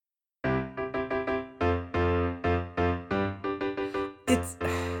it's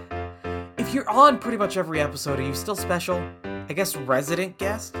if you're on pretty much every episode, are you still special? I guess resident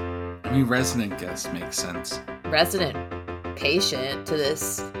guest? I mean, resident guest makes sense. Resident patient to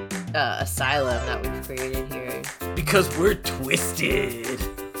this asylum that we've created here. Because we're twisted.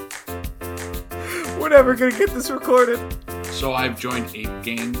 We're never gonna get this recorded. So I've joined Ape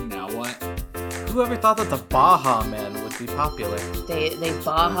Gang, now what? Whoever thought that the Baja Men would be popular? They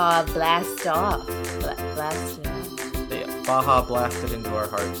Baja blast off. Blast They Baja blasted into our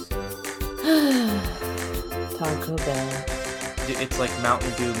hearts. Taco Bell. It's like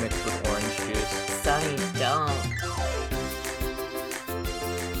Mountain Dew mixed with orange juice. Sunny Dome.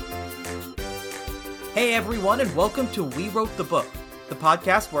 Hey everyone, and welcome to We Wrote the Book, the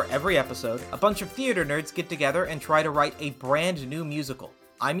podcast where every episode, a bunch of theater nerds get together and try to write a brand new musical.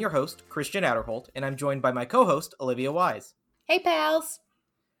 I'm your host, Christian Adderholt, and I'm joined by my co-host, Olivia Wise. Hey, pals.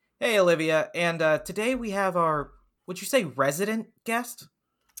 Hey, Olivia, and today we have our, would you say resident guest?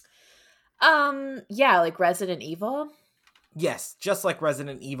 Yeah, like Resident Evil. Yes, just like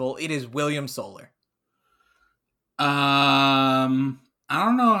Resident Evil, it is William Solar. I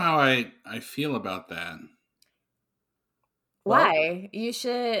don't know how I feel about that. Why? You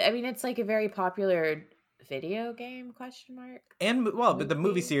should, I mean, it's like a very popular video game, question mark. And, well, but the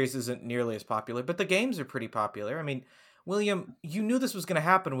movie series isn't nearly as popular, but the games are pretty popular. I mean, William, you knew this was going to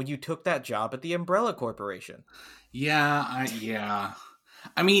happen when you took that job at the Umbrella Corporation. Yeah.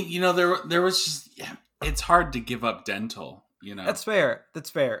 I mean, you know, there was just, it's hard to give up dental, you know. That's fair.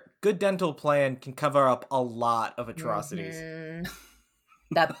 Good dental plan can cover up a lot of atrocities. Mm-hmm.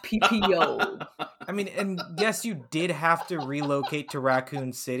 That PPO. I mean, and yes, you did have to relocate to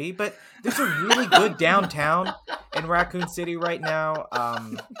Raccoon City, but there's a really good downtown in Raccoon City right now.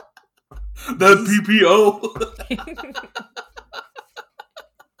 The PPO.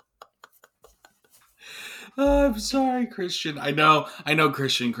 I'm sorry, Christian. I know,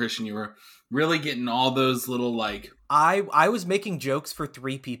 Christian, you were really getting all those little, like... I was making jokes for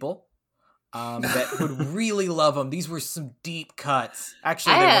 3 people that would really love them. These were some deep cuts.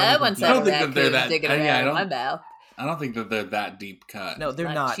 Actually, I don't think that they're that... I don't think that they're that deep cut. No,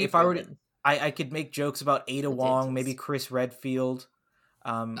 they're not. If I were to... I could make jokes about Ada Wong, maybe Chris Redfield.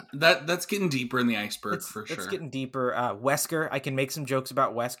 That's getting deeper in the iceberg for sure. It's getting deeper. Wesker, I can make some jokes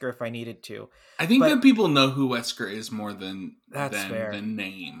about Wesker if I needed to. I think that people know who Wesker is more than the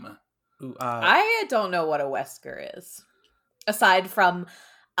name. I don't know what a Wesker is, aside from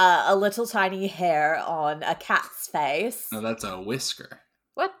a little tiny hair on a cat's face. No, that's a whisker.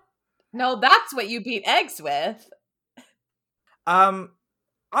 What? No, that's what you beat eggs with. I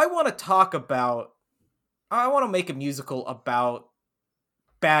want to make a musical about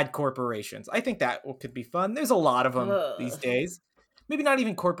bad corporations. I think that could be fun. There's a lot of them these days. Maybe not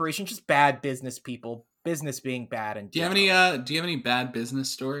even corporations, just bad business people. Business being bad. And do you have any bad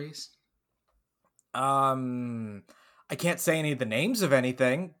business stories? I can't say any of the names of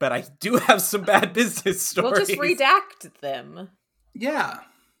anything, but I do have some bad business stories. We'll just redact them. Yeah.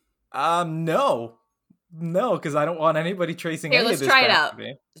 No, because I don't want anybody tracing any of this. Let's try it out.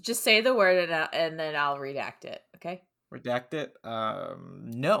 Just say the word and then I'll redact it. Okay. Redact it?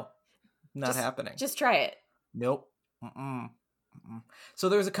 No. Not happening. Just try it. Nope. So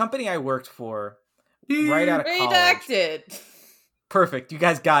there was a company I worked for right out of college. Redacted. Perfect. You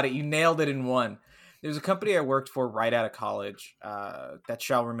guys got it. You nailed it in one. There's a company I worked for right out of college that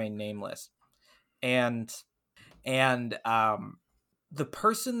shall remain nameless. And the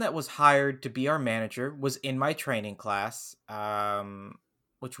person that was hired to be our manager was in my training class,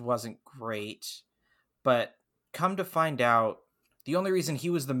 which wasn't great. But come to find out, the only reason he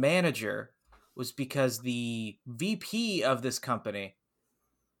was the manager was because the VP of this company,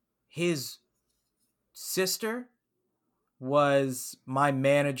 his sister was my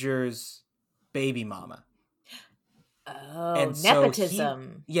manager's baby mama. Oh, and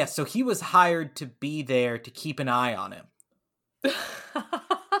nepotism. So he was hired to be there to keep an eye on him.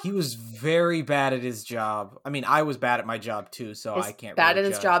 He was very bad at his job. I mean, I was bad at my job too, so I can't bad really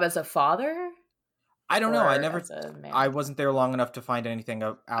at his job as a father? I don't know. I wasn't there long enough to find anything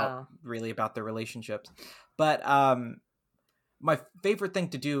out really about their relationships. But my favorite thing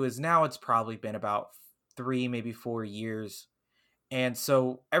to do is now it's probably been about 3, maybe 4 years. And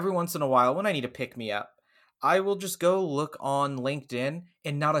so every once in a while, when I need to pick me up, I will just go look on LinkedIn,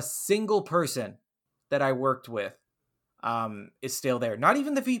 and not a single person that I worked with is still there. Not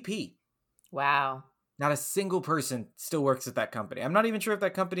even the VP. Wow. Not a single person still works at that company. I'm not even sure if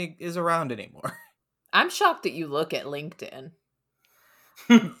that company is around anymore. I'm shocked that you look at LinkedIn.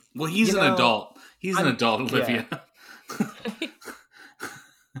 Well, he's an adult. He's an adult, Olivia.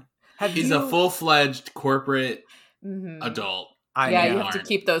 Yeah. He's a full-fledged corporate adult. You have to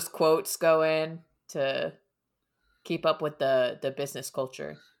keep those quotes going to keep up with the business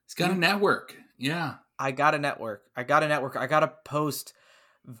culture. He's got a network. Yeah. I got a network. I got to post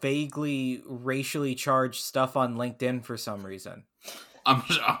vaguely racially charged stuff on LinkedIn for some reason.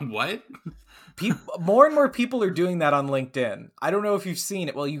 What? More and more people are doing that on LinkedIn. I don't know if you've seen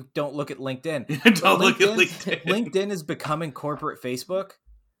it. Well, you don't look at LinkedIn. Look at LinkedIn. LinkedIn is becoming corporate Facebook.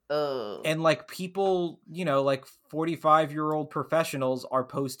 Oh. And like people, 45-year-old professionals are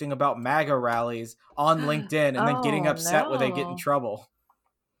posting about MAGA rallies on LinkedIn and then getting upset when they get in trouble.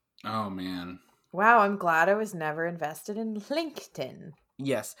 Oh, man. Wow, I'm glad I was never invested in LinkedIn.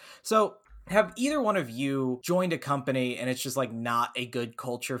 Yes. So have either one of you joined a company and it's just like not a good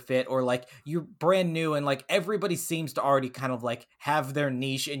culture fit, or like you're brand new and like everybody seems to already kind of like have their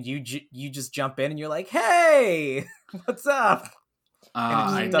niche and you just jump in and you're like, hey, what's up?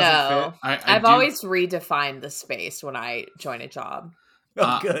 No. I've always redefined the space when I join a job.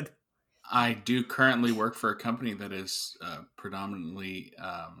 Oh, good. I do currently work for a company that is predominantly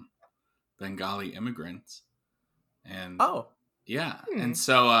Bengali immigrants. And yeah. And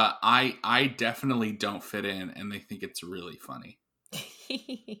so I definitely don't fit in, and they think it's really funny.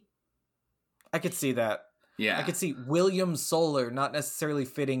 I could see that. Yeah. I could see William Solar not necessarily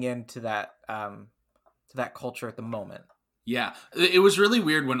fitting into that culture at the moment. Yeah. It was really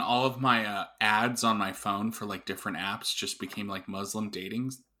weird when all of my ads on my phone for like different apps just became like Muslim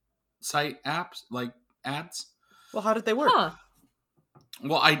dating site apps, like ads. Well, how did they work? Huh.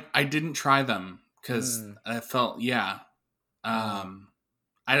 Well, I didn't try them because I felt, I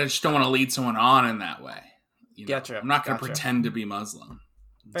just don't want to lead someone on in that way. Gotcha. I'm not going to pretend to be Muslim.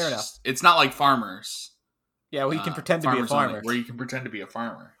 Fair enough. It's not like farmers. Yeah, well, you can pretend to be a farmer. Where you can pretend to be a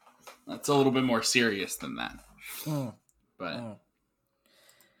farmer. That's a little bit more serious than that.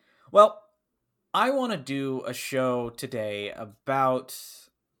 Well, I want to do a show today about,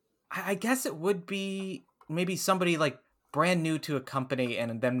 I guess it would be maybe somebody like brand new to a company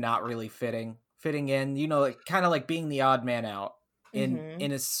and them not really fitting in, like kind of like being the odd man out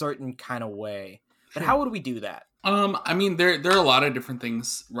in a certain kind of way. But how would we do that? I mean, there are a lot of different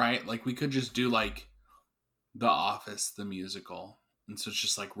things, right? Like we could just do like The Office, the musical. And so it's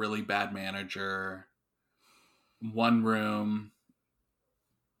just like really bad manager, one room.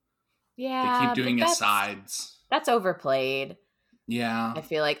 Yeah. They keep doing asides. That's overplayed. Yeah. I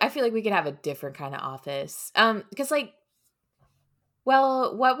feel like we could have a different kind of office. Because like,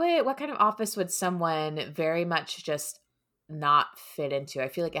 well, what kind of office would someone very much just not fit into? I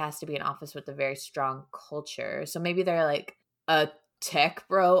feel like it has to be an office with a very strong culture. So maybe they're like a tech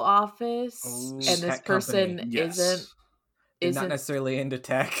bro office, and this person isn't not necessarily into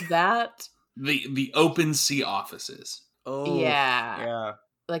tech. That the open sea offices. Oh yeah.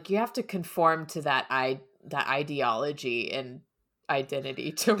 Like you have to conform to that ideology and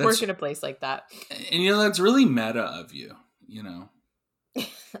identity to work in a place like that. And that's really meta of you.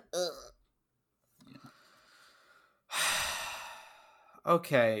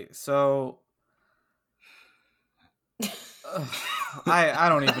 Okay, so I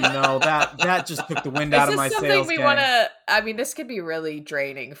don't even know. That just took the wind out of my sails. This is something we want to. I mean, this could be really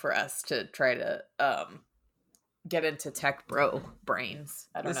draining for us to try to get into tech bro brains.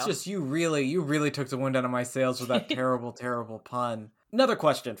 I don't know. It's just you really took the wind out of my sails with that terrible, terrible pun. Another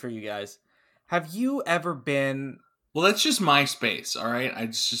question for you guys: have you ever been? Well, that's just my space, all right? I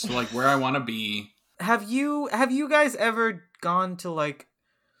just like where I want to be. Have you guys ever gone to like?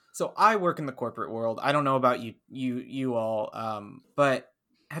 So I work in the corporate world. I don't know about you all, but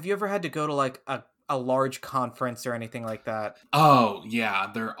have you ever had to go to like a large conference or anything like that? Oh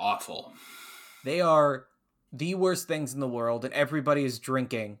yeah, they're awful. They are the worst things in the world, and everybody is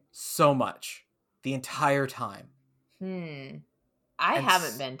drinking so much the entire time. I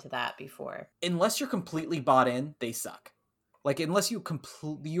haven't been to that before. Unless you're completely bought in, they suck. Like unless you're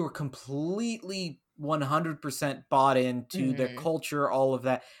completely 100% bought into their culture, all of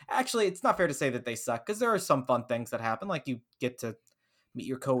that. Actually, it's not fair to say that they suck, because there are some fun things that happen. Like you get to meet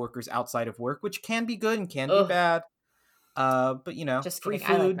your coworkers outside of work, which can be good and can be bad. But just free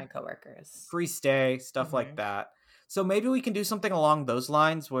kidding. food, I like my coworkers, free stay, stuff like that. So maybe we can do something along those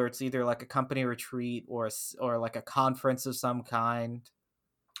lines where it's either like a company retreat or like a conference of some kind.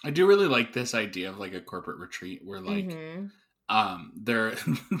 I do really like this idea of like a corporate retreat where like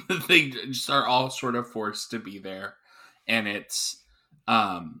they just are all sort of forced to be there, and it's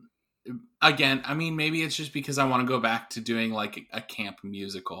again, I mean, maybe it's just because I want to go back to doing like a camp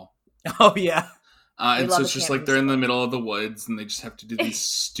musical. Oh yeah. And so it's just like they're in the middle of the woods and they just have to do these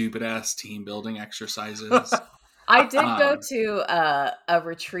stupid ass team building exercises. I did go to a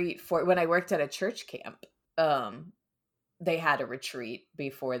retreat for when I worked at a church camp. they had a retreat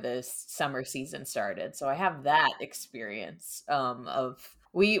before this summer season started. So I have that experience of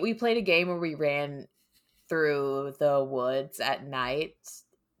we played a game where we ran through the woods at night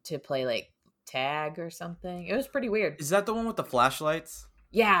to play like tag or something. It was pretty weird. Is that the one with the flashlights?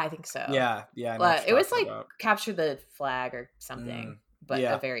 Yeah, I think so. Yeah. But it was like capture the flag or something, but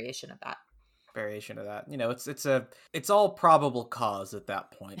a variation of that. You know, it's all probable cause at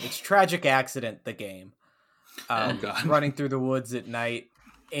that point. It's tragic accident, the game. Running through the woods at night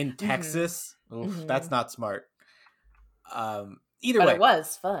in Texas. Oof, that's not smart. Either way, it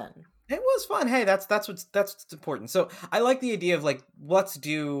was fun. It was fun. Hey, that's what's important. So I like the idea of like, let's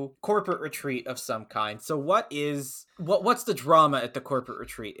do corporate retreat of some kind. So what's the drama at the corporate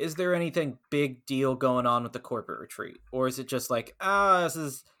retreat? Is there anything big deal going on with the corporate retreat, or is it just like, this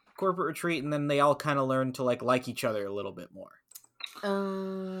is corporate retreat, and then they all kind of learn to like each other a little bit more?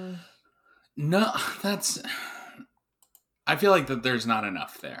 No, I feel like that there's not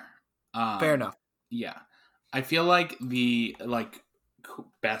enough there. Fair enough. Yeah, I feel like the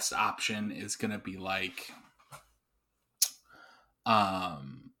best option is gonna be like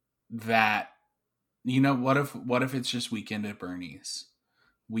that, you know, what if it's just weekend at Bernie's,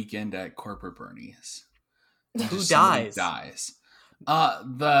 weekend at corporate Bernie's? Who dies?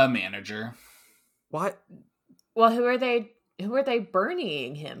 The manager. What? Well, who are they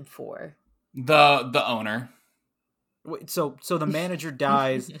Bernieing him for? The owner. Wait, so the manager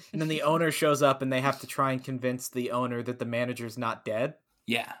dies, and then the owner shows up, and they have to try and convince the owner that the manager's not dead?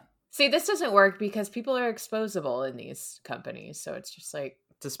 Yeah. See, this doesn't work because people are exposable in these companies, so it's just like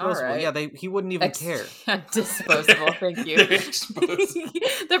disposable. Right. Yeah, he wouldn't even care. Disposable, thank you. They're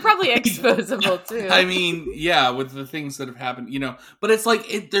exposable. They're probably exposable too. I mean, yeah, with the things that have happened, you know, but it's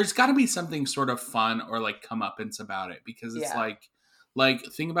like there's got to be something sort of fun or like comeuppance about it, because it's like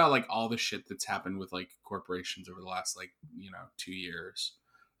think about like all the shit that's happened with like corporations over the last 2 years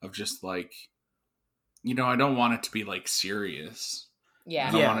of just like, you know, I don't want it to be like serious. Yeah.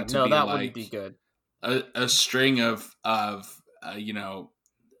 I don't want it to be that like wouldn't be good. A string of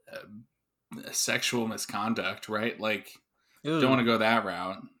sexual misconduct, right? Like, don't want to go that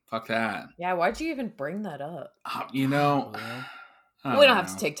route. Fuck that. Yeah, why'd you even bring that up? You know, we don't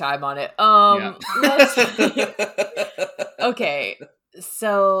have to take time on it. Okay,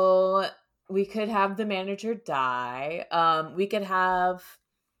 so we could have the manager die. We could have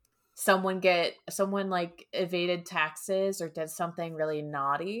someone like evaded taxes or did something really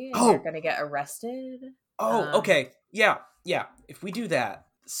naughty and they're gonna get arrested. Okay. Yeah. If we do that,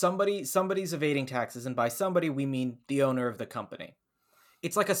 somebody's evading taxes, and by somebody we mean the owner of the company.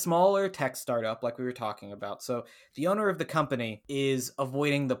 It's like a smaller tech startup like we were talking about. So the owner of the company is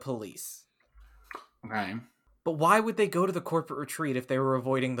avoiding the police. Okay. But why would they go to the corporate retreat if they were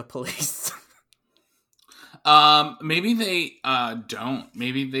avoiding the police? Maybe they don't.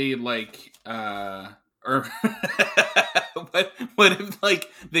 Maybe they like or what if like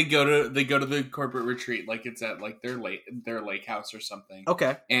they go to the corporate retreat, like it's at like their lake house or something.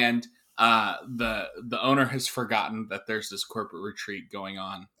 Okay. And the owner has forgotten that there's this corporate retreat going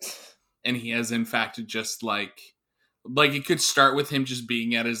on, and he has in fact just like it could start with him just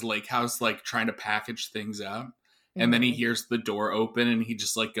being at his lake house, like trying to package things up. And then he hears the door open and he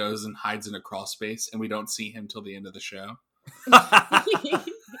just like goes and hides in a crawl space, and we don't see him till the end of the show.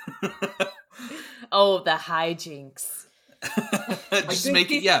 Oh, the hijinks. Just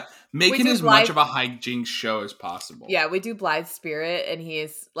make it as much of a hijinks show as possible. Yeah, we do Blithe Spirit, and he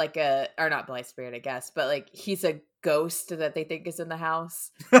is like or not Blithe Spirit, I guess, but like he's a ghost that they think is in the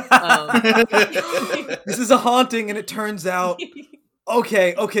house. This is a haunting, and it turns out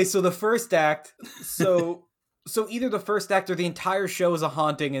okay, so the first act, so either the first act or the entire show is a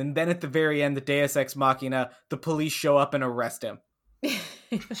haunting, and then at the very end, the Deus Ex Machina, the police show up and arrest him.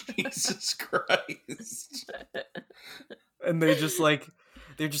 Jesus Christ. And they're just like,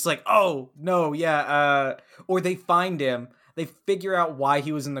 oh, no, yeah, or they find him, they figure out why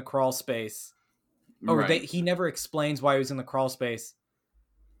he was in the crawl space. Or he never explains why he was in the crawl space.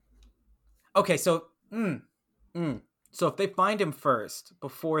 Okay, so, so if they find him first,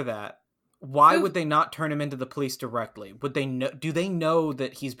 before that, why would they not turn him into the police directly? Would they know? Do they know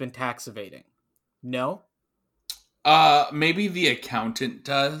that he's been tax evading? No? Maybe the accountant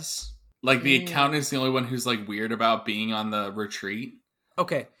does. Like, the accountant's the only one who's, like, weird about being on the retreat.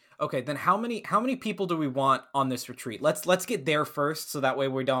 Okay, then how many people do we want on this retreat? Let's get there first, so that way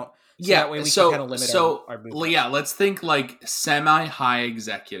we don't... that way we can kind of limit our movement. Yeah, let's think, like, semi-high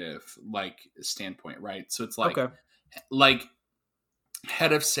executive, like, standpoint, right? So it's, like,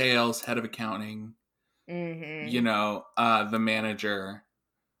 head of sales, head of accounting, you know, the manager.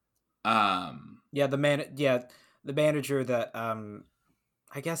 The the manager that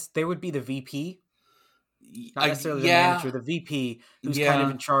I guess there would be the VP. Not necessarily the manager, the VP, who's kind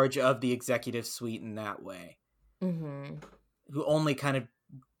of in charge of the executive suite in that way. Mm-hmm. Who only kind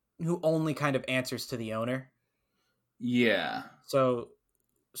of answers to the owner. Yeah. So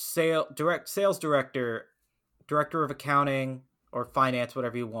sales director, director of accounting or finance,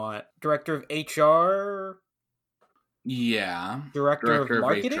 whatever you want, director of HR. Yeah. Director of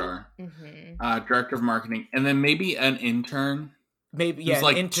marketing. HR. Mm-hmm. Director of marketing, and then maybe an intern. Maybe he's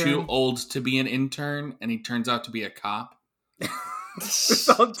like intern. Too old to be an intern, and he turns out to be a cop. This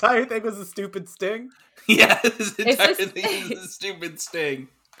whole entire thing was a stupid sting. Yeah, this entire thing is a stupid sting.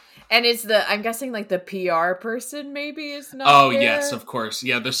 And I'm guessing like the PR person maybe is not. Oh there. Yes, of course.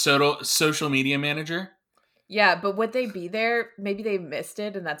 Yeah, the social media manager. Yeah, but would they be there? Maybe they missed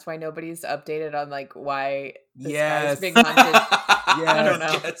it, and that's why nobody's updated on like why this guy's being hunted. I don't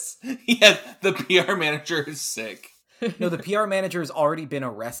know. Yes. Yeah, the PR manager is sick. No, the PR manager has already been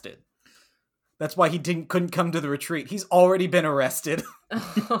arrested. That's why he couldn't come to the retreat. He's already been arrested.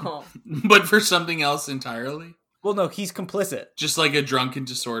 Oh. But for something else entirely? Well, no, he's complicit. Just like a drunk and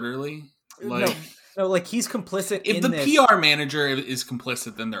disorderly? No, like he's complicit if in the PR manager is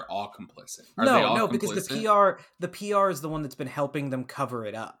complicit, then they're all complicit. Are they all complicit? Because the PR is the one that's been helping him cover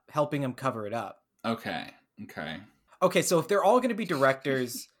it up. Okay, so if they're all going to be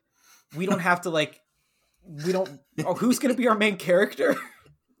directors, we don't have to who's going to be our main character?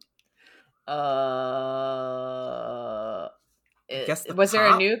 Was there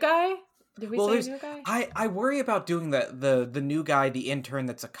a new guy? Did we say a new guy? I worry about doing the new guy, the intern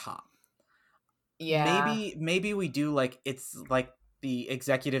that's a cop. Yeah. Maybe we do it's like the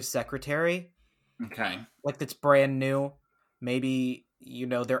executive secretary. Okay. Like that's brand new. Maybe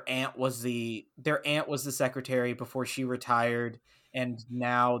their aunt was the secretary before she retired, and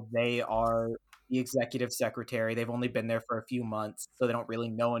now they are the executive secretary. They've only been there for a few months, so they don't really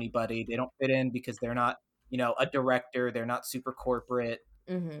know anybody. They don't fit in because they're not, a director. They're not super corporate.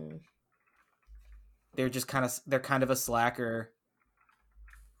 Mm-hmm. They're just kind of a slacker.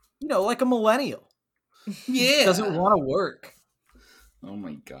 Like a millennial. Yeah. Doesn't want to work. Oh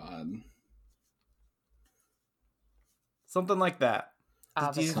my God. Something like that.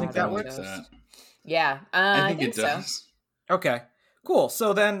 Do you think that works? Yeah. I think it does. So. Okay. Cool.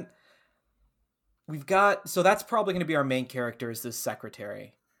 So then so that's probably going to be our main character is this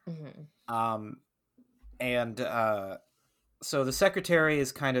secretary. Mm-hmm. So the secretary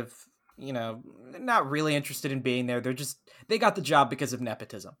is kind of, not really interested in being there. They got the job because of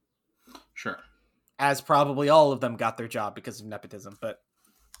nepotism. Sure. As probably all of them got their job because of nepotism, but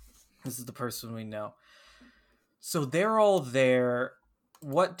this is the person we know. So they're all there.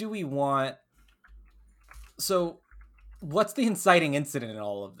 What do we want? So what's the inciting incident in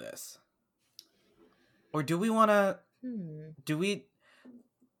all of this? Or do we want to,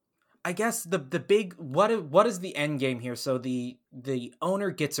 I guess the big, what is the end game here? So the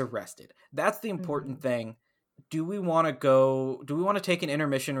owner gets arrested. That's the important thing. Do we want to take an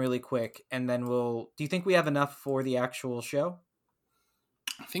intermission really quick and then do you think we have enough for the actual show?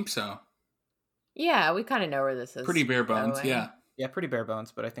 I think so. Yeah, we kind of know where this is. Pretty bare bones, going. Yeah. Yeah, pretty bare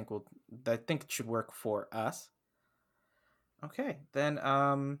bones, but I think it should work for us. Okay, then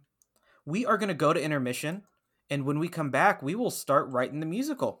we are going to go to intermission, and when we come back, we will start writing the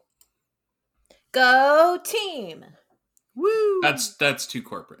musical. Go team! Woo! That's too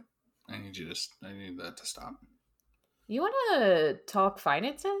corporate. I need that to stop. You want to talk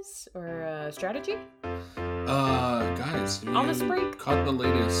finances or strategy? Guys, on this break, caught the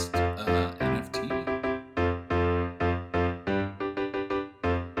latest NFT.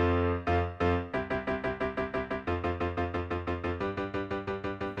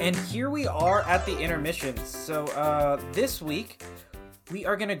 And here we are at the intermission. So this week, we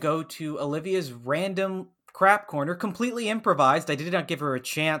are going to go to Olivia's random crap corner, completely improvised. I did not give her a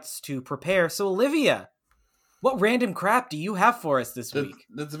chance to prepare. So Olivia, what random crap do you have for us this week?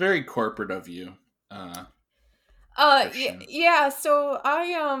 That's very corporate of you. Yeah, so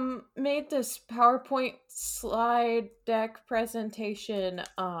I made this PowerPoint slide deck presentation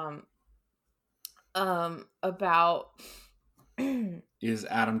about Is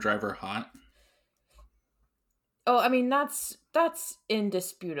Adam Driver hot? Oh, I mean that's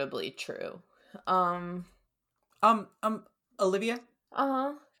indisputably true. Olivia?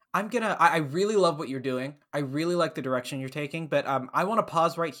 Uh-huh. I really love what you're doing. I really like the direction you're taking, but I want to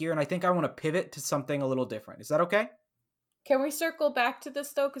pause right here, and I think I want to pivot to something a little different. Is that okay? Can we circle back to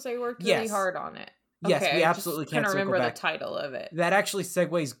this, though? Because I worked really hard on it. Yes, we absolutely can circle back. I remember the title of it. That actually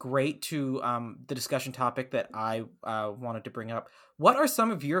segues great to the discussion topic that I wanted to bring up. What are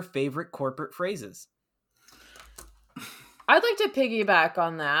some of your favorite corporate phrases? I'd like to piggyback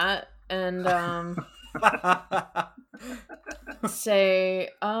on that and say,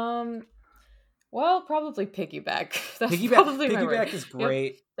 well, probably piggyback. Piggyback is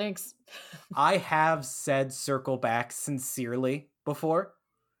great. Yep, thanks. I have said circle back sincerely before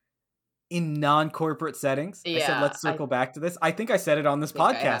in non-corporate settings. Yeah, I said, let's circle back to this. I think I said it on this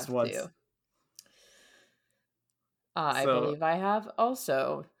podcast once. I believe I have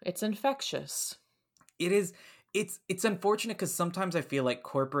also. It's infectious. It is. It's unfortunate because sometimes I feel like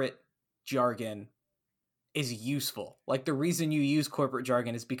corporate jargon is useful. Like the reason you use corporate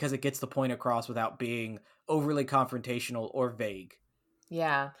jargon is because it gets the point across without being overly confrontational or vague.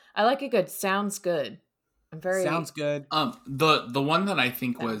 Yeah, I like a good sounds good. Sounds good. The one that I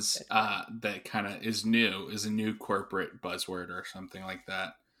think was that kind of is new is a new corporate buzzword or something like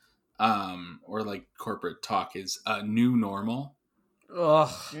that. Or like corporate talk is new normal.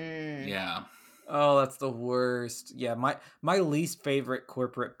 Ugh. Yeah. Oh, that's the worst. Yeah, my least favorite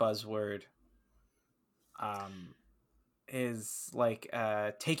corporate buzzword is like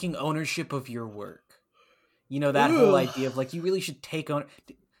taking ownership of your work. You know, that whole idea of like you really should take on.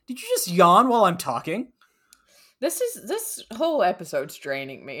 Did you just yawn while I'm talking? This whole episode's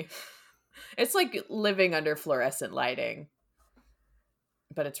draining me. It's like living under fluorescent lighting.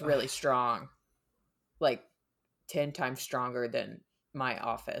 But it's really strong. Like 10 times stronger than my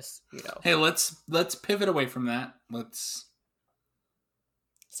office, you know. Hey, let's pivot away from that.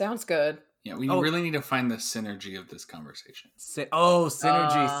 Sounds good. Yeah, we really need to find the synergy of this conversation. Synergy.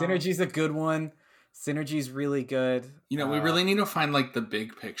 Synergy's a good one. Synergy's really good. You know, we really need to find like the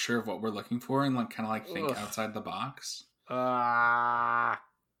big picture of what we're looking for and like kind of like think outside the box. You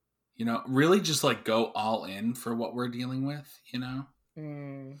know, really just like go all in for what we're dealing with, you know?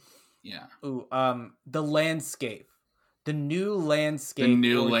 Yeah. Ooh, the landscape. The new landscape.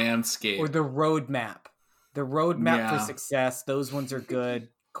 Landscape. Or the roadmap. The roadmap for success. Those ones are good.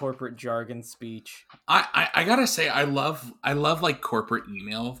 Corporate jargon speech. I gotta say, I love like corporate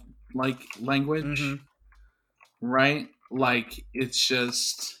email like language. Mm-hmm. Right? Like it's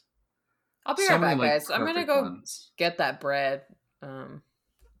just I'll be right back, guys. I'm gonna go get that bread.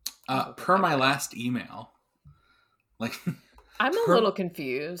 Per my last email. Like I'm a little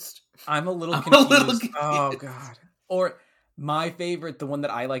confused. I'm a little confused. Oh god. Or my favorite, the one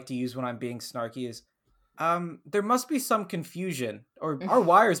that I like to use when I'm being snarky is there must be some confusion, or our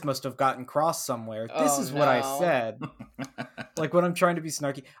wires must have gotten crossed somewhere. This is what I said. Like when I'm trying to be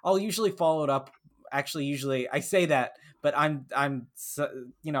snarky, I'll usually follow it up. Actually, usually I say that, but I'm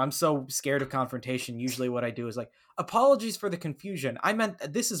so scared of confrontation. Usually what I do is like, apologies for the confusion.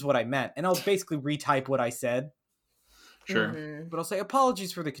 This is what I meant. And I'll basically retype what I said. Sure. Mm-hmm. But I'll say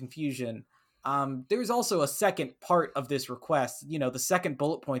apologies for the confusion. There's also a second part of this request, you know, the second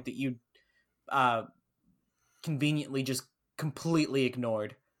bullet point that you conveniently just completely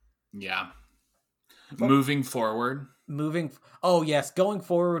ignored. Yeah. Moving forward. Oh, yes. Going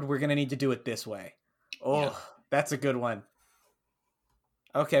forward, we're going to need to do it this way. Oh, yeah. That's a good one.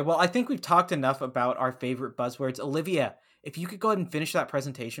 Okay, well, I think we've talked enough about our favorite buzzwords. Olivia, if you could go ahead and finish that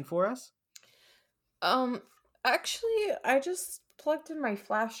presentation for us. Actually, I just plugged in my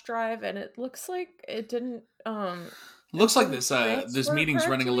flash drive and it looks like it didn't looks like this meeting's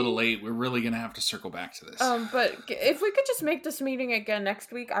running a little late. We're really gonna have to circle back to this. But if we could just make this meeting again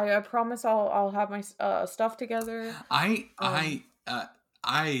next week, I promise I'll have my stuff together.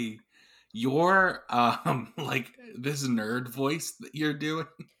 Your like this nerd voice that you're doing.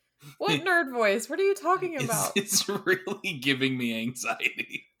 What nerd voice? What are you talking about? It's really giving me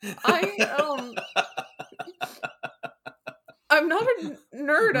anxiety. I'm not a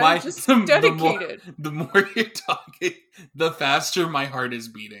nerd. I'm just dedicated. The more you're talking, the faster my heart is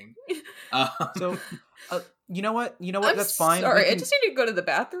beating. So, you know what? That's fine. Sorry, I just need to go to the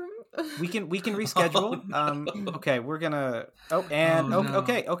bathroom. We can reschedule. Oh, no. Okay, we're gonna.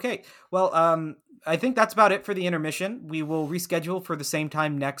 Okay. Well, I think that's about it for the intermission. We will reschedule for the same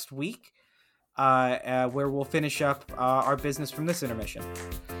time next week, where we'll finish up our business from this intermission.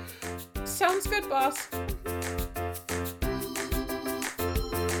 Sounds good, boss.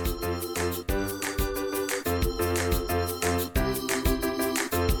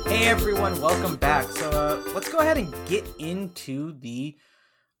 Hey everyone, welcome back. So let's go ahead and get into the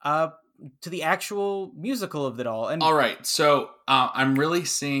actual musical of it all. And all right, so I'm really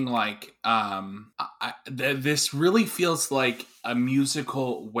seeing like this really feels like a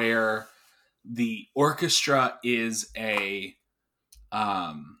musical where the orchestra is a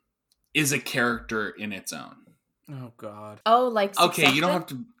character in its own. Oh God. Oh, like Succession? Okay, you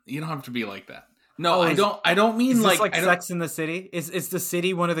don't have to be like that. No, I don't mean is this like Sex in the City. Is the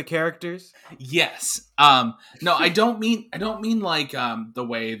city one of the characters? Yes. No, I don't mean like the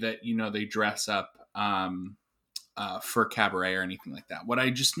way that they dress up for cabaret or anything like that. What I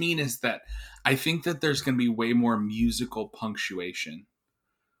just mean is that I think that there's going to be way more musical punctuation.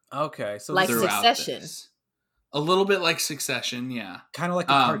 Okay, so like Succession. A little bit like Succession, yeah. Kind of like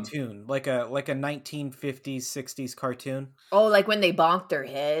a cartoon, like a 1950s, 60s cartoon. Oh, like when they bonk their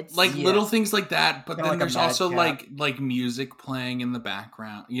heads, like little things like that. But then there's also like music playing in the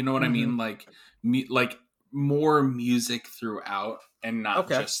background. You know what I mean? Like more music throughout, and not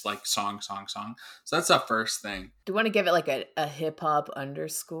just like song. So that's the first thing. Do you want to give it like a hip hop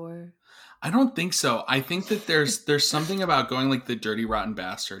underscore? I don't think so. I think that there's something about going like the Dirty Rotten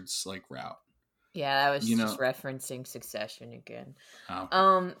Bastards like route. Yeah, I was just referencing Succession again.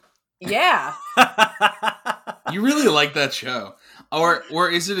 Oh. Yeah. You really like that show, or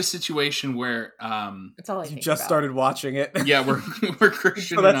is it a situation where that's all I think you just started watching it? Yeah, we're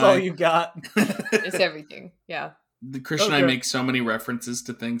Christian. So that's all you got. It's everything. Yeah. The Christian and I make so many references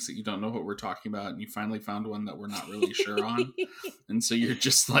to things that you don't know what we're talking about, and you finally found one that we're not really sure on, and so you're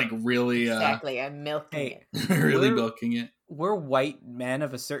just like really exactly. I'm milking it. Really milking it. We're white men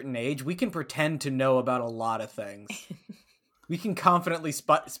of a certain age. We can pretend to know about a lot of things. We can confidently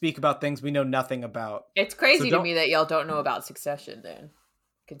speak about things we know nothing about. It's crazy to me that y'all don't know about Succession. Then,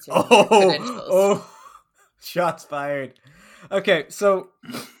 oh, shots fired. Okay, so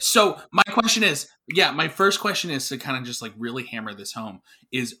my question is, my first question is to kind of just like really hammer this home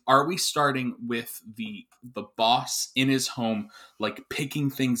is, are we starting with the boss in his home, like picking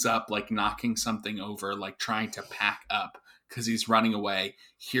things up, like knocking something over, like trying to pack up because he's running away,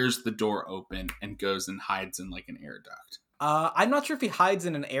 hears the door open and goes and hides in like an air duct? I'm not sure if he hides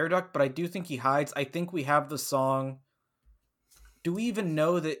in an air duct, but I do think he hides. I think we have the song. Do we even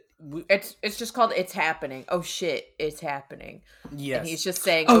know that? It's just called "It's Happening." Oh shit, it's happening. Yes, and he's just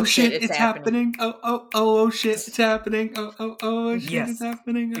saying, "Oh shit, it's happening." Oh shit, it's happening. Oh shit, yes. It's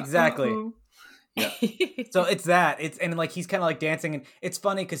happening. Exactly. Yeah. So it's that. And like he's kind of like dancing, and it's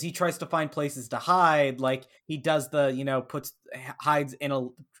funny because he tries to find places to hide. Like he does the hides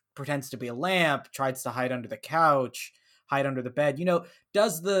in pretends to be a lamp, tries to hide under the couch, hide under the bed.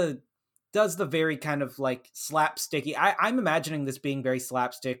 Does the very kind of like slapsticky. I'm imagining this being very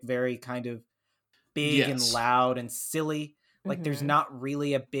slapstick, very kind of big and loud and silly. Like there's not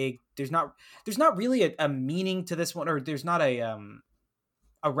really there's not really a meaning to this one, or there's not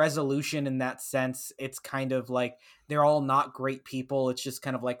a resolution in that sense. It's kind of like they're all not great people. It's just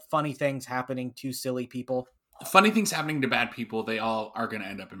kind of like funny things happening to silly people. Funny things happening to bad people. They all are going to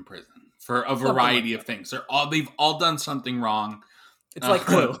end up in prison for a variety of things. They've all done something wrong. It's like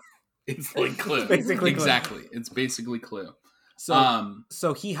Clue. It's like Clue. Basically exactly. Clue. It's basically Clue.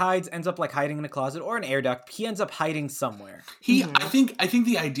 So he ends up like hiding in a closet or an air duct. He ends up hiding somewhere. I think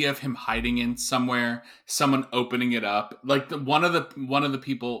the idea of him hiding in somewhere, someone opening it up, like one of the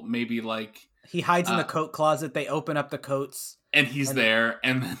people maybe like he hides in the coat closet. They open up the coats. And he's there,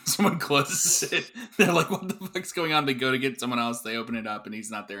 and then someone closes it. They're like, what the fuck's going on? They go to get someone else. They open it up, and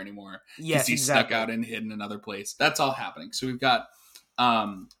he's not there anymore. Yes, he's stuck out and hidden in another place. That's all happening. So we've got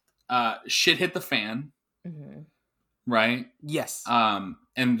shit hit the fan. Mm-hmm. Right? Yes. And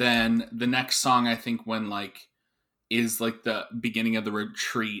then the next song, I think, is like the beginning of the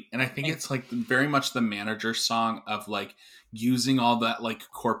retreat. And I think it's like very much the manager song of like using all that like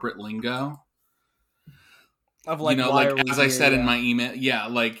corporate lingo. Of like, as I said in my email,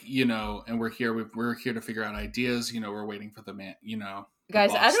 and we're here to figure out ideas. We're waiting for the man. Guys,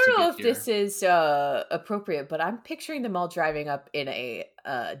 I don't know if this is appropriate, but I'm picturing them all driving up in a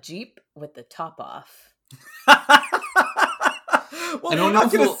Jeep with the top off. Well, I'm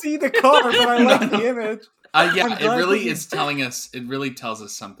not going to see the car, but I like the image. It really is telling us. It really tells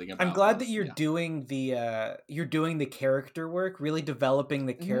us something about. I'm glad that you're doing the character work, really developing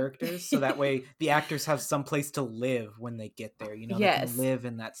the characters, so that way the actors have some place to live when they get there. They can live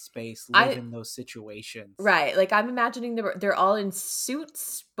in that space, live in those situations. Right, like I'm imagining they're all in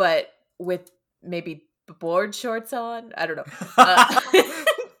suits, but with maybe board shorts on. I don't know.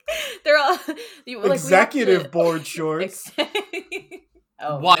 They're all executive board shorts.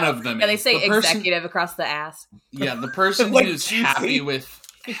 One of them. Yeah, they say executive across the ass. Yeah, the person like who's happy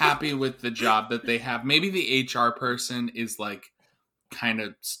with the job that they have. Maybe the HR person is like kind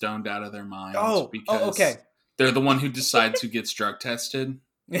of stoned out of their minds because they're the one who decides who gets drug tested.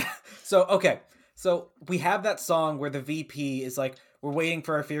 Yeah. So we have that song where the VP is like, we're waiting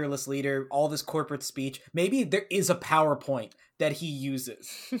for our fearless leader, all this corporate speech. Maybe there is a PowerPoint that he uses.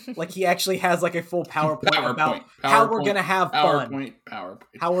 Like he actually has like a full PowerPoint about how we're going to have fun.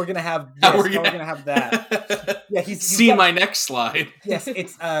 How we're going to have this, how we're going to have that. Yeah, he's see got, my next slide. Yes,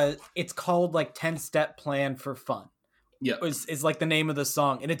 it's called like 10-step plan for fun. Yeah. Is like the name of the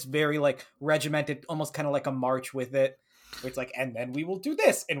song, and it's very like regimented, almost kind of like a march with it. Where it's like, and then we will do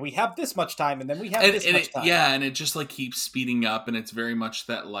this, and we have this much time, and then we have this much time. Yeah, and it just like keeps speeding up, and it's very much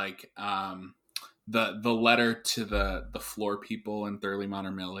that like the letter to the floor people in Thoroughly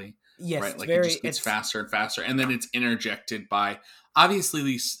Modern Millie. Yes, right. Like it just gets faster and faster, and then it's interjected by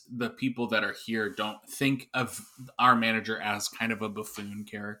obviously the people that are here don't think of our manager as kind of a buffoon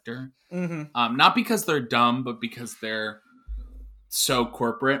character. Mm-hmm. Not because they're dumb, but because they're so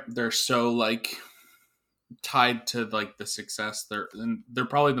corporate. They're so like tied to like the success. They're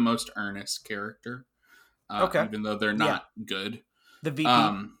probably the most earnest character. Okay. Even though they're not good. The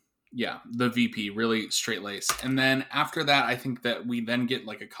VP. Yeah, the VP, really straight laced. And then after that, I think that we then get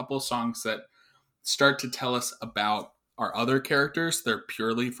like a couple songs that start to tell us about our other characters. They're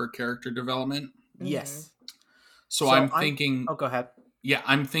purely for character development. Yes. So I'm thinking... Oh, go ahead. Yeah,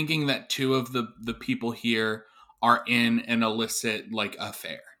 I'm thinking that two of the people here are in an illicit like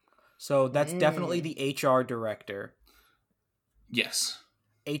affair. So that's definitely the HR director. Yes.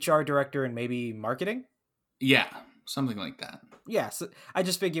 HR director and maybe marketing? Yeah, something like that. Yeah, so I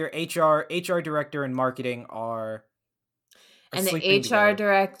just figure HR director and marketing are and the HR together.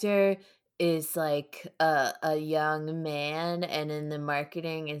 Director is like a young man, and then the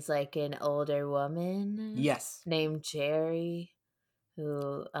marketing is like an older woman. Yes. Named Jerry,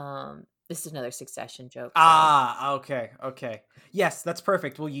 who this is another Succession joke. Okay. Yes, that's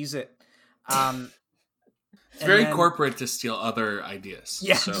perfect. We'll use it. It's very corporate to steal other ideas.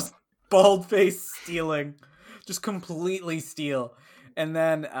 Yeah, so. Just bald-faced stealing. Just completely steal. And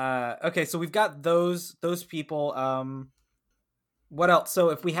then okay, so we've got those people. What else? So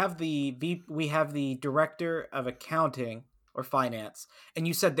if we have we have the director of accounting or finance, and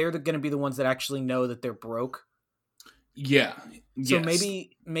you said they're going to be the ones that actually know that they're broke. Yeah. So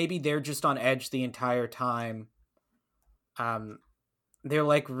maybe they're just on edge the entire time. They're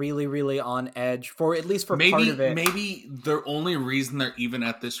like really, really on edge for at least for part of it. Maybe the only reason they're even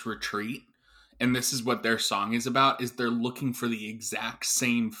at this retreat, and this is what their song is about, is they're looking for the exact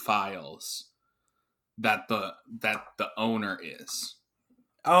same files that the owner is.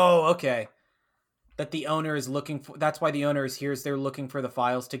 Oh, okay. That the owner is looking for. That's why the owner is here. Is they're looking for the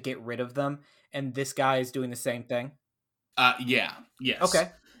files to get rid of them, and this guy is doing the same thing. Yeah. Yes. Okay.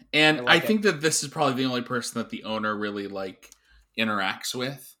 And I think that this is probably the only person that the owner really like interacts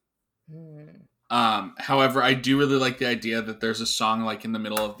with. However, I do really like the idea that there's a song like in the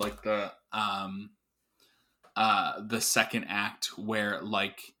middle of like the second act where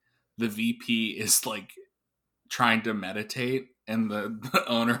like the VP is like trying to meditate and the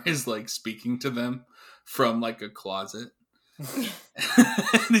owner is like speaking to them from like a closet. And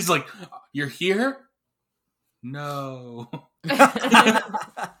he's like, "You're here? No."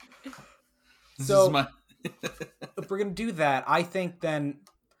 So if we're gonna do that, I think then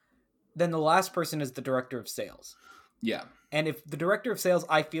the last person is the director of sales. Yeah. And if the director of sales,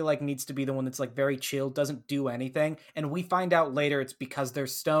 I feel like needs to be the one that's like very chill, doesn't do anything, and we find out later it's because they're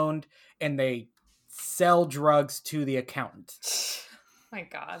stoned and they sell drugs to the accountant. My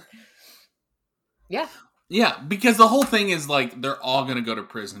God. Yeah. Yeah, because the whole thing is like they're all gonna go to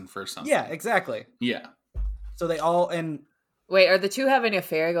prison for something. Yeah, exactly. Yeah. So they all and wait, are the two having an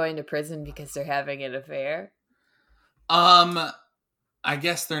affair going to prison because they're having an affair? I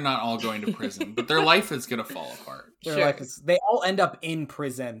guess they're not all going to prison, but their life is going to fall apart. They all end up in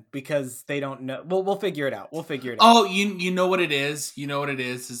prison because they don't know. Well, we'll figure it out. Oh, you know what it is? You know what it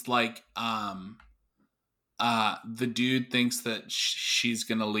is like, the dude thinks that she's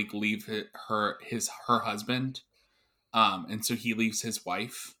going to leave her husband. And so he leaves his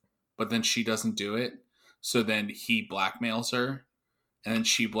wife, but then she doesn't do it. So then he blackmails her and then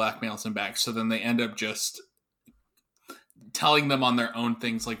she blackmails him back. So then they end up just telling them on their own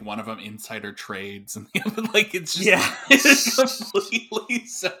things, like one of them insider trades and the other, like it's just it's a completely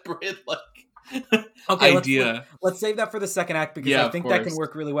separate idea. Let's save that for the second act because I think that can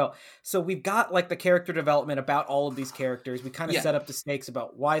work really well. So we've got like the character development about all of these characters. We kind of set up the stakes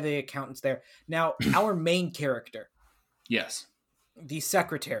about why the accountant's there. Now our main character, the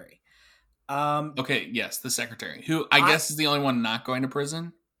secretary. Okay, yes, the secretary, who I guess is the only one not going to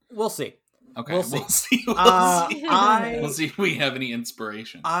prison. We'll see. Okay, we'll see. We'll see if we have any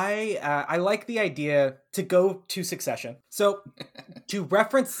inspiration. I like the idea to go to Succession. So, to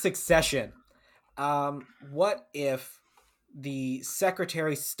reference Succession, what if the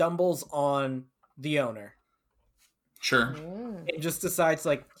secretary stumbles on the owner. Sure. And just decides,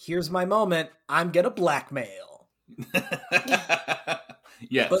 like, here's my moment. I'm gonna blackmail.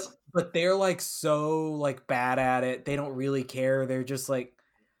 Yes. But they're, like, so, like, bad at it. They don't really care. They're just like,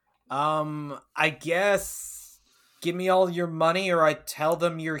 I guess give me all your money or I tell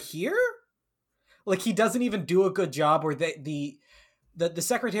them you're here? Like, he doesn't even do a good job, or the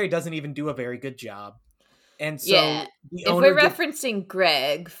secretary doesn't even do a very good job. And so if we're referencing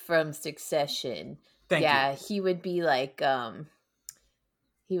Greg from Succession, he would be like,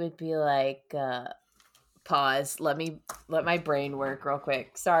 pause. Let my brain work real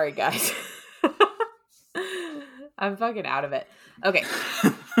quick. Sorry, guys. I'm fucking out of it. Okay.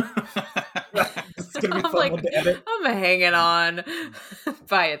 I'm hanging on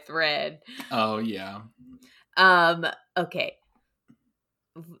by a thread. Oh yeah. Okay.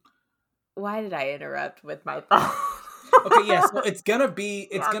 Why did I interrupt with my thought? Okay, yeah, so it's gonna be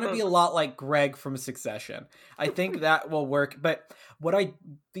a lot like Greg from Succession. I think that will work. But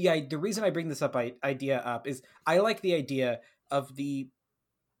the reason I bring this idea up is I like the idea of the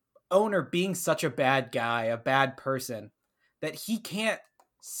owner being such a bad guy, a bad person, that he can't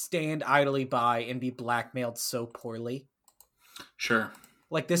stand idly by and be blackmailed so poorly. Sure.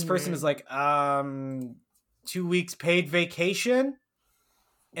 Like, this person is like, 2 weeks paid vacation?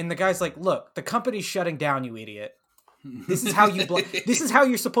 And the guy's like, look, the company's shutting down, you idiot. This is how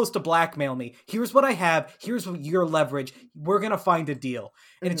you're supposed to blackmail me. Here's what I have. Here's your leverage. We're going to find a deal.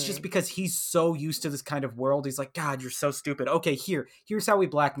 And it's just because he's so used to this kind of world. He's like, God, you're so stupid. Okay, here's how we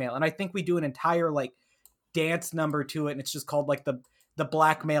blackmail. And I think we do an entire, like, dance number to it. And it's just called, like, the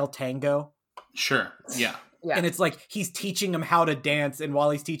blackmail tango. Sure. Yeah. Yeah. And it's like he's teaching him how to dance, and while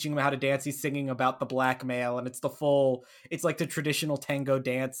he's teaching him how to dance, he's singing about the blackmail, and it's like the traditional tango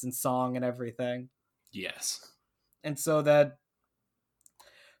dance and song and everything. Yes. And so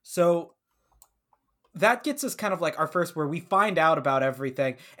that gets us kind of like our first, where we find out about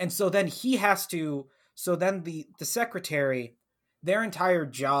everything. And so then the secretary, their entire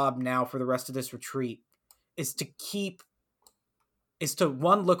job now for the rest of this retreat is to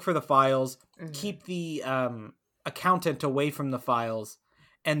one, look for the files, keep the accountant away from the files,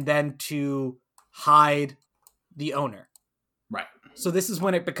 and then to hide the owner. Right. So this is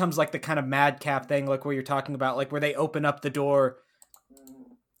when it becomes like the kind of madcap thing, like where you're talking about, like where they open up the door,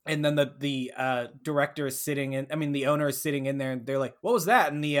 and then the director is sitting in. I mean, the owner is sitting in there, and they're like, "What was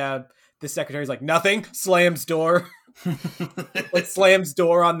that?" And the secretary's like, "Nothing." Slams door. Like, slams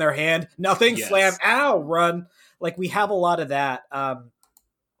door on their hand. Nothing. Yes. Slam. Ow. Run. Like, we have a lot of that. And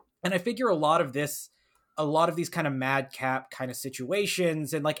I figure a lot of these kind of madcap kind of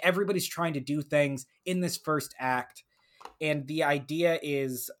situations, and like everybody's trying to do things in this first act. And the idea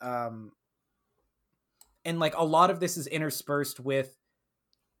is, and like a lot of this is interspersed with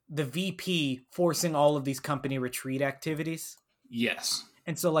the VP forcing all of these company retreat activities. Yes.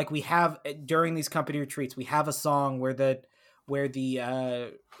 And so like we have, during these company retreats, we have a song where the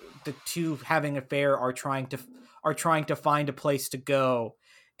two having an affair are trying to find a place to go.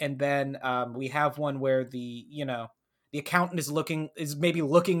 And then we have one where the accountant is maybe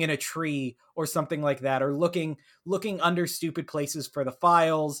looking in a tree or something like that, or looking under stupid places for the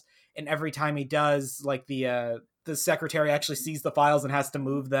files. And every time he does, like the secretary actually sees the files and has to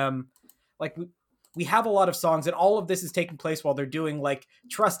move them. Like we have a lot of songs, and all of this is taking place while they're doing like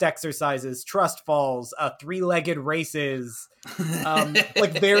trust exercises, trust falls, 3-legged races,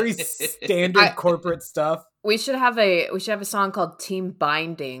 like very standard corporate stuff. We should have a song called Team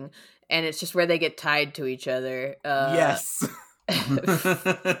Binding, and it's just where they get tied to each other. Yes.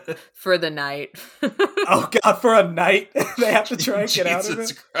 For the night. Oh God, for a night. They have to try and get out of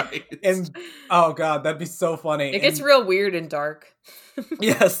it. Christ. And oh God, that'd be so funny. It gets real weird and dark.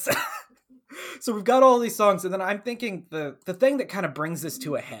 Yes. So we've got all these songs, and then I'm thinking the thing that kind of brings this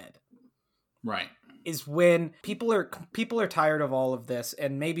to a head, right, is when people are tired of all of this,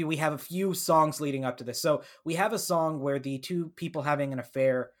 and maybe we have a few songs leading up to this. So we have a song where the two people having an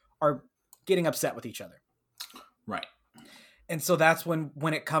affair are getting upset with each other. Right. And so that's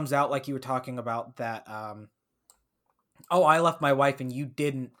when it comes out, like you were talking about, that, oh, I left my wife and you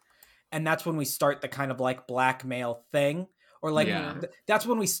didn't. And that's when we start the kind of like blackmail thing. Or like, that's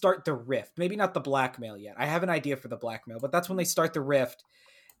when we start the rift. Maybe not the blackmail yet. I have an idea for the blackmail, but that's when they start the rift.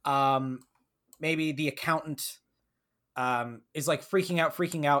 Maybe the accountant is like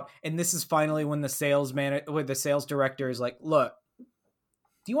freaking out. And this is finally when the sales director is like, look,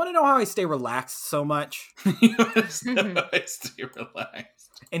 do you want to know how I stay relaxed so much? I stay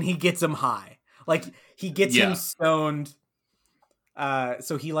relaxed. And he gets him high. Like, he gets him stoned.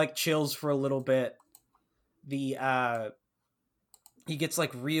 So he like chills for a little bit. he gets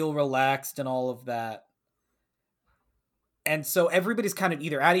like real relaxed and all of that. And so everybody's kind of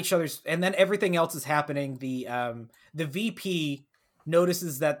either at each other's, and then everything else is happening. The VP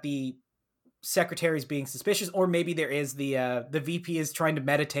notices that the secretary is being suspicious, or maybe there is the VP is trying to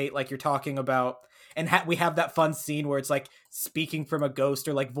meditate, like you're talking about, and we have that fun scene where it's like speaking from a ghost,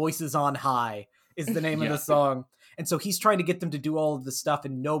 or like Voices on High is the name of the song. And so he's trying to get them to do all of the stuff,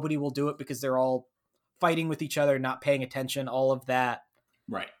 and nobody will do it because they're all fighting with each other, not paying attention, all of that.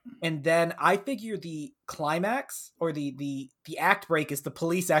 Right. And then I figure the climax or the act break is the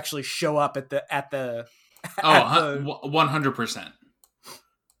police actually show up at the 100%.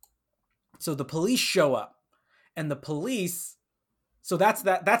 So the police show up, and the police, so that's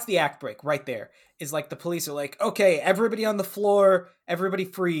the act break right there. Is like the police are like, okay, everybody on the floor, everybody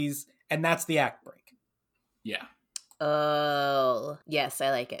freeze, and that's the act break. Yeah. Oh, yes,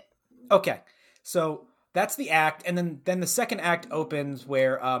 I like it. Okay. So that's the act, and then the second act opens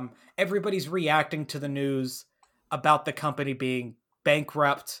where everybody's reacting to the news about the company being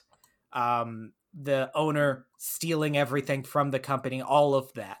bankrupt, the owner stealing everything from the company, all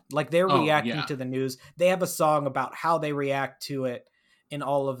of that. Like they're reacting to the news. They have a song about how they react to it and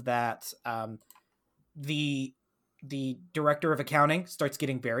all of that. The director of accounting starts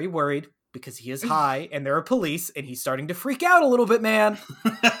getting very worried because he is high and there are police, and he's starting to freak out a little bit, man.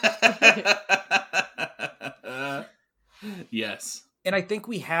 Yes. And I think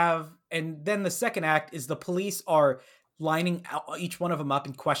we have, and then the second act is the police are lining out each one of them up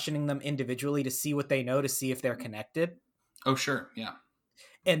and questioning them individually to see what they know, to see if they're connected. Oh, sure. Yeah.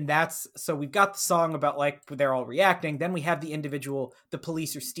 And so we've got the song about like they're all reacting. Then we have the individual, the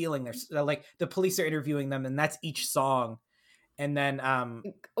police are stealing like the police are interviewing them, and that's each song. And then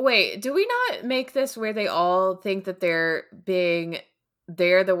wait, do we not make this where they all think that they're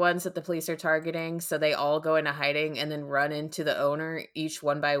the ones that the police are targeting, so they all go into hiding and then run into the owner each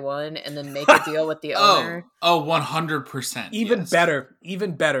one by one and then make a deal with the owner? 100%.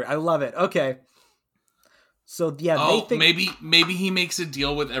 Even better. I love it. Okay. So yeah, they think maybe he makes a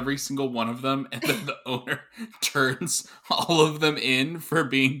deal with every single one of them, and then the owner turns all of them in for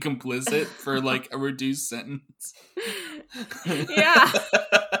being complicit for like a reduced sentence. Yeah.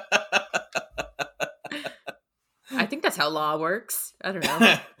 I think that's how law works. I don't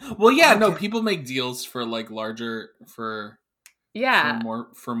know. Well, yeah, no, people make deals for like for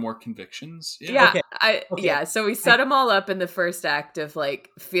more convictions. Yeah. Yeah. So we set them all up in the first act of like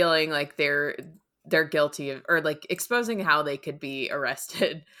feeling like they're guilty of, or like exposing how they could be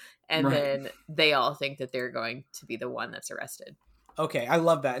arrested, and then they all think that they're going to be the one that's arrested. Okay, I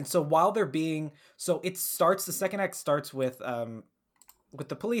love that. And so while they're being, the second act starts with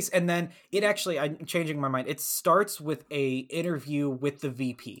the police, and then it actually, I'm changing my mind, it starts with a interview with the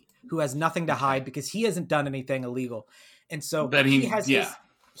VP, who has nothing to hide because he hasn't done anything illegal. And so he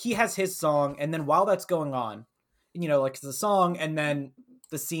has his song, and then while that's going on, like the song, and then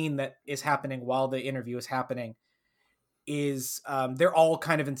the scene that is happening while the interview is happening is they're all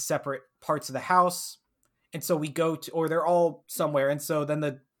kind of in separate parts of the house. And so we go to, or they're all somewhere. And so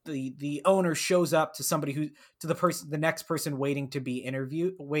then the owner shows up to the next person waiting to be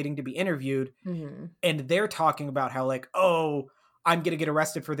interviewed. Mm-hmm. And they're talking about how like, oh, I'm going to get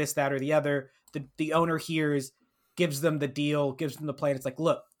arrested for this, that, or the other. The owner gives them the deal, gives them the plan. It's like,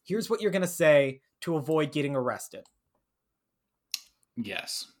 look, here's what you're going to say to avoid getting arrested.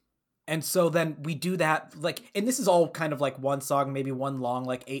 Yes. And so then we do that, like, and this is all kind of like one song, maybe one long,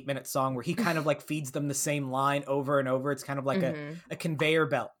 like 8-minute song where he kind of like feeds them the same line over and over. It's kind of like a conveyor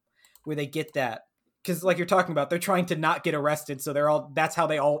belt where they get that. Because like you're talking about, they're trying to not get arrested. So that's how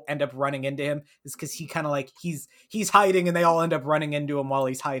they all end up running into him, is because he kind of like, he's hiding and they all end up running into him while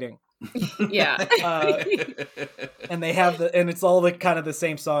he's hiding. Yeah. And they have and it's all the kind of the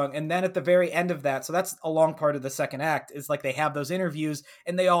same song. And then at the very end of that, so that's a long part of the second act, is like they have those interviews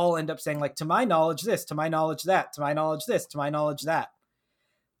and they all end up saying like, to my knowledge this, to my knowledge that, to my knowledge this, to my knowledge that.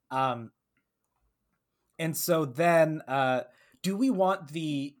 And so then do we want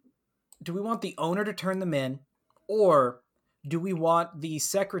the owner to turn them in, or do we want the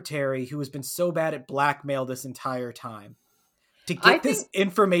secretary, who has been so bad at blackmail this entire time, to get this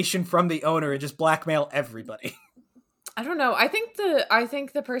information from the owner and just blackmail everybody? I don't know. I think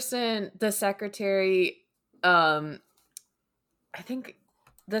the person, the secretary, I think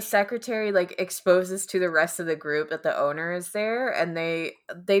the secretary like exposes to the rest of the group that the owner is there, and they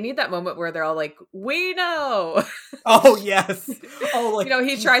need that moment where they're all like, we know. Oh yes. Oh, like,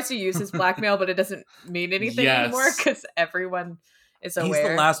 he tries to use his blackmail, but it doesn't mean anything anymore because everyone is aware. He's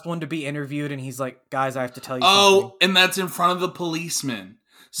the last one to be interviewed, and he's like, guys, I have to tell you something. And that's in front of the policeman.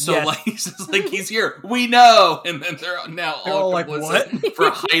 So like he's just like, he's here. We know, and then they're all like, what?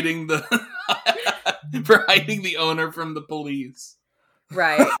 for hiding the owner from the police.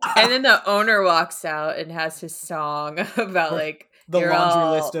 Right. And then the owner walks out and has his song about like the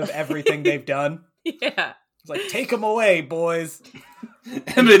laundry list of everything they've done. Yeah. It's like, take them away, boys.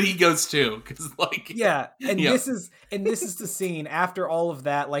 And then he goes too, because like this is the scene after all of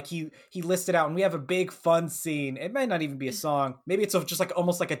that. Like he listed out, and we have a big fun scene. It might not even be a song. Maybe it's just like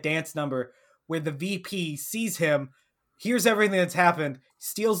almost like a dance number where the VP sees him, hears everything that's happened,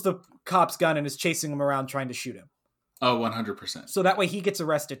 steals the cop's gun, and is chasing him around trying to shoot him. Oh, 100%. So that way he gets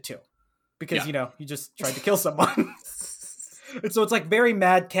arrested too, because he just tried to kill someone. And so it's like very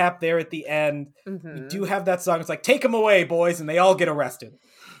madcap there at the end. Mm-hmm. We do have that song. It's like, take them away, boys, and they all get arrested.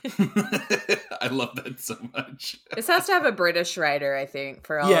 I love that so much. This has to have a British writer, I think,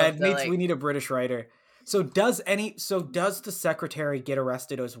 for all of the, we need a British writer. So does the secretary get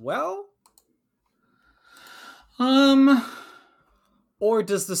arrested as well? Or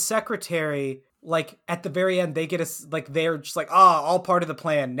does the secretary, like, at the very end, they get they're just like, all part of the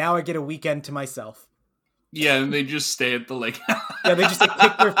plan. Now I get a weekend to myself. Yeah, and they just stay at the lake. Yeah, they just like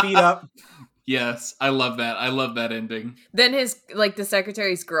pick their feet up. Yes, I love that. I love that ending. Then the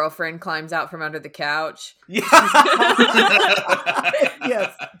secretary's girlfriend climbs out from under the couch. Yeah.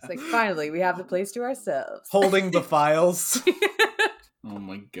 Yes. It's like, finally, we have the place to ourselves. Holding the files. Oh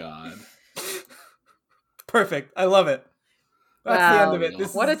my god. Perfect. I love it. That's the end of it.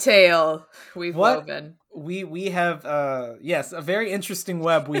 What a tale we've woven. We have, a very interesting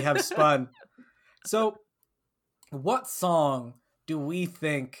web we have spun. So, what song do we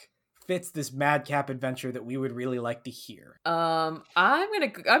think fits this madcap adventure that we would really like to hear? I'm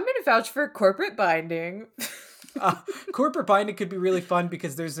gonna vouch for Corporate Binding. Corporate Binding could be really fun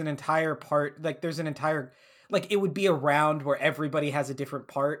because there's an entire part, like it would be a round where everybody has a different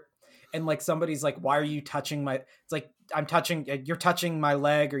part, and like somebody's like, why are you touching my, it's like, you're touching my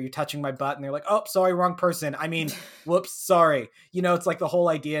leg or you're touching my butt, and they're like, oh, sorry, wrong person. I mean, whoops, sorry. It's like the whole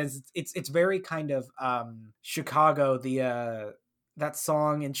idea is it's very kind of Chicago, that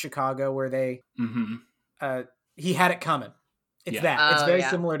song in Chicago where they He Had It Coming. It's that. It's very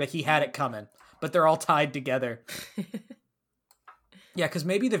similar to He Had It Coming, but they're all tied together. Yeah, because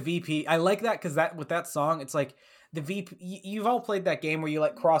maybe the VP, I like that because that with that song, it's like the VP, you've all played that game where you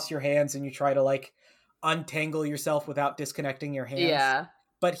like cross your hands and you try to like untangle yourself without disconnecting your hands. Yeah.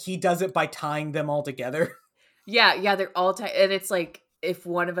 But he does it by tying them all together. Yeah, they're all tied. And it's like, if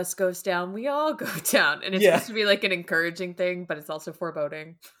one of us goes down, we all go down. And it's supposed to be like an encouraging thing, but it's also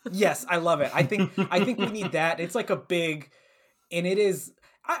foreboding. Yes, I love it. I think we need that. It's like a big, and it is,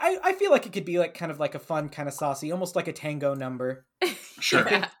 I feel like it could be like kind of like a fun, kind of saucy, almost like a tango number. Sure.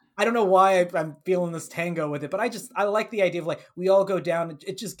 I don't know why I'm feeling this tango with it, but I like the idea of like, we all go down.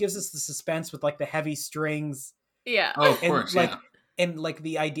 It just gives us the suspense with like the heavy strings. Yeah. Oh, of course. Like, and like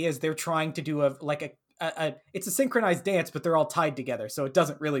the idea is they're trying to do it's a synchronized dance, but they're all tied together. So it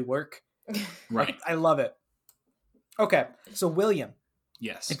doesn't really work. Right. I love it. Okay. So William.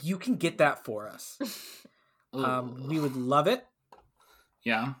 Yes. If you can get that for us, we would love it.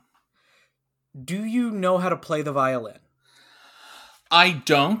 Yeah. Do you know how to play the violin? I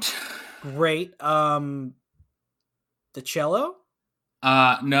don't. Great. The cello?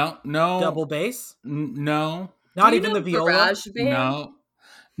 No. Double bass? No. Not even the viola?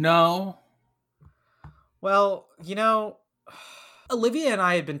 No. Well, Olivia and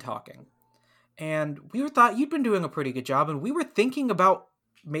I had been talking, and we thought you'd been doing a pretty good job, and we were thinking about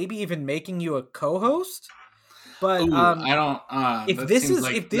maybe even making you a co-host. But I don't. That seems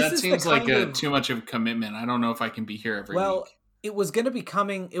like too much of a commitment. I don't know if I can be here every week. Well, it was going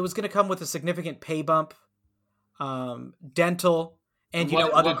to come with a significant pay bump, dental, and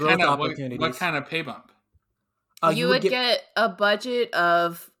other growth opportunities. What kind of pay bump? You would get a budget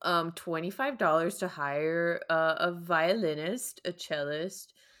of $25 to hire a violinist, a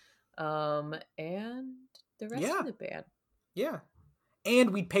cellist, and the rest of the band. Yeah, and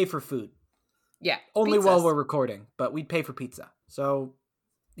we'd pay for food. Yeah, only while we're recording, but we'd pay for pizza. So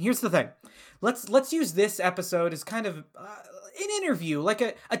here's the thing: let's use this episode as kind of an interview, like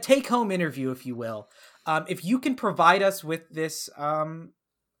a take-home interview, if you will. If you can provide us with this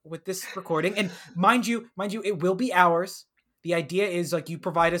recording, and mind you, it will be ours. The idea is like you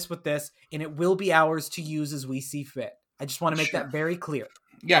provide us with this, and it will be ours to use as we see fit. I just want to make that very clear.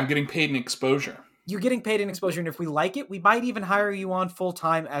 Yeah, I'm getting paid in exposure. You're getting paid in exposure, and if we like it, we might even hire you on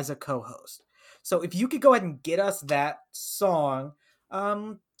full-time as a co-host. So if you could go ahead and get us that song,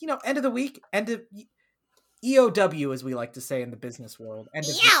 end of the week, end of EOW, as we like to say in the business world.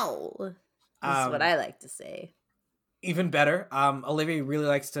 Yow! That's what I like to say. Even better. Olivia really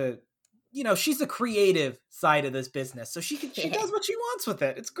likes to, she's the creative side of this business, so she does what she wants with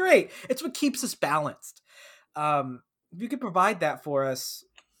it. It's great. It's what keeps us balanced. If you could provide that for us,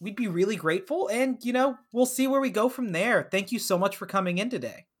 we'd be really grateful, and we'll see where we go from there. Thank you so much for coming in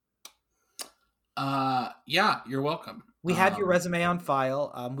today. Yeah, you're welcome. We have your resume on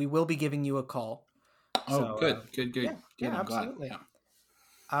file. We will be giving you a call. Oh, so, good. Yeah, absolutely. Yeah.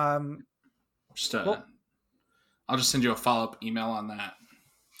 I'll just send you a follow-up email on that.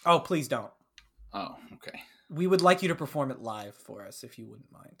 Oh, please don't. Oh, okay. We would like you to perform it live for us, if you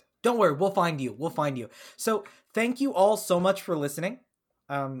wouldn't mind. Don't worry, we'll find you. So thank you all so much for listening.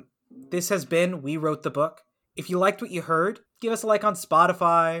 This has been We Wrote the Book. If you liked what you heard, give us a like on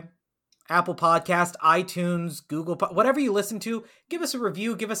Spotify, Apple Podcast, iTunes, Google, whatever you listen to. Give us a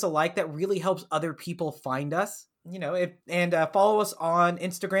review, give us a like. That really helps other people find us. And follow us on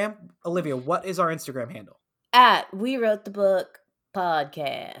Instagram. Olivia, what is our Instagram handle? At We Wrote the Book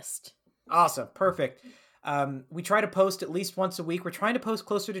Podcast. Awesome. Perfect. We try to post at least once a week. We're trying to post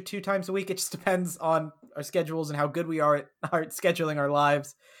closer to 2 times a week. It just depends on our schedules and how good we are at scheduling our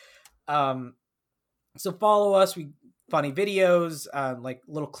lives. So follow us. We funny videos, like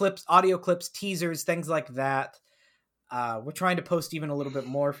little clips, audio clips, teasers, things like that. We're trying to post even a little bit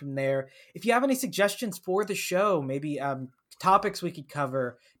more from there. If you have any suggestions for the show, maybe topics we could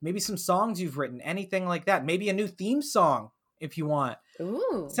cover, maybe some songs you've written, anything like that, maybe a new theme song if you want.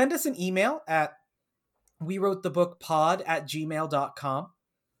 Ooh. Send us an email at wewrotethebookpod@gmail.com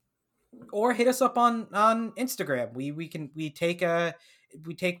or hit us up on Instagram. We take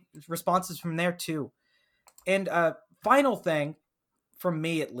responses from there too. And final thing from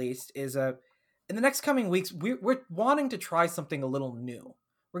me at least is in the next coming weeks we're wanting to try something a little new.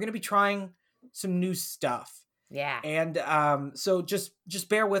 We're going to be trying some new stuff. Yeah. And so just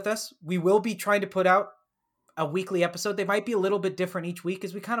bear with us. We will be trying to put out a weekly episode. They might be a little bit different each week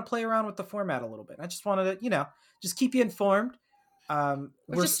as we kind of play around with the format a little bit. I just wanted to, just keep you informed.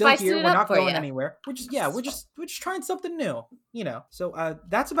 We're still here. We're not going anywhere. We're just trying something new, So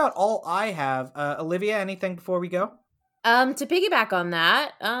that's about all I have. Olivia, anything before we go? To piggyback on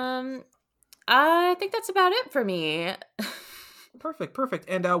that, I think that's about it for me. Perfect.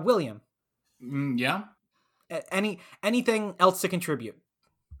 And William. Yeah. Anything else to contribute?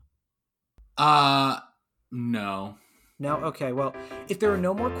 No. No? Okay, well, if there are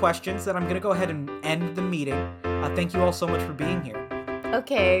no more questions, then I'm going to go ahead and end the meeting. Thank you all so much for being here.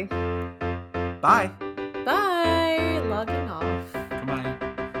 Okay. Bye. Bye. Log in.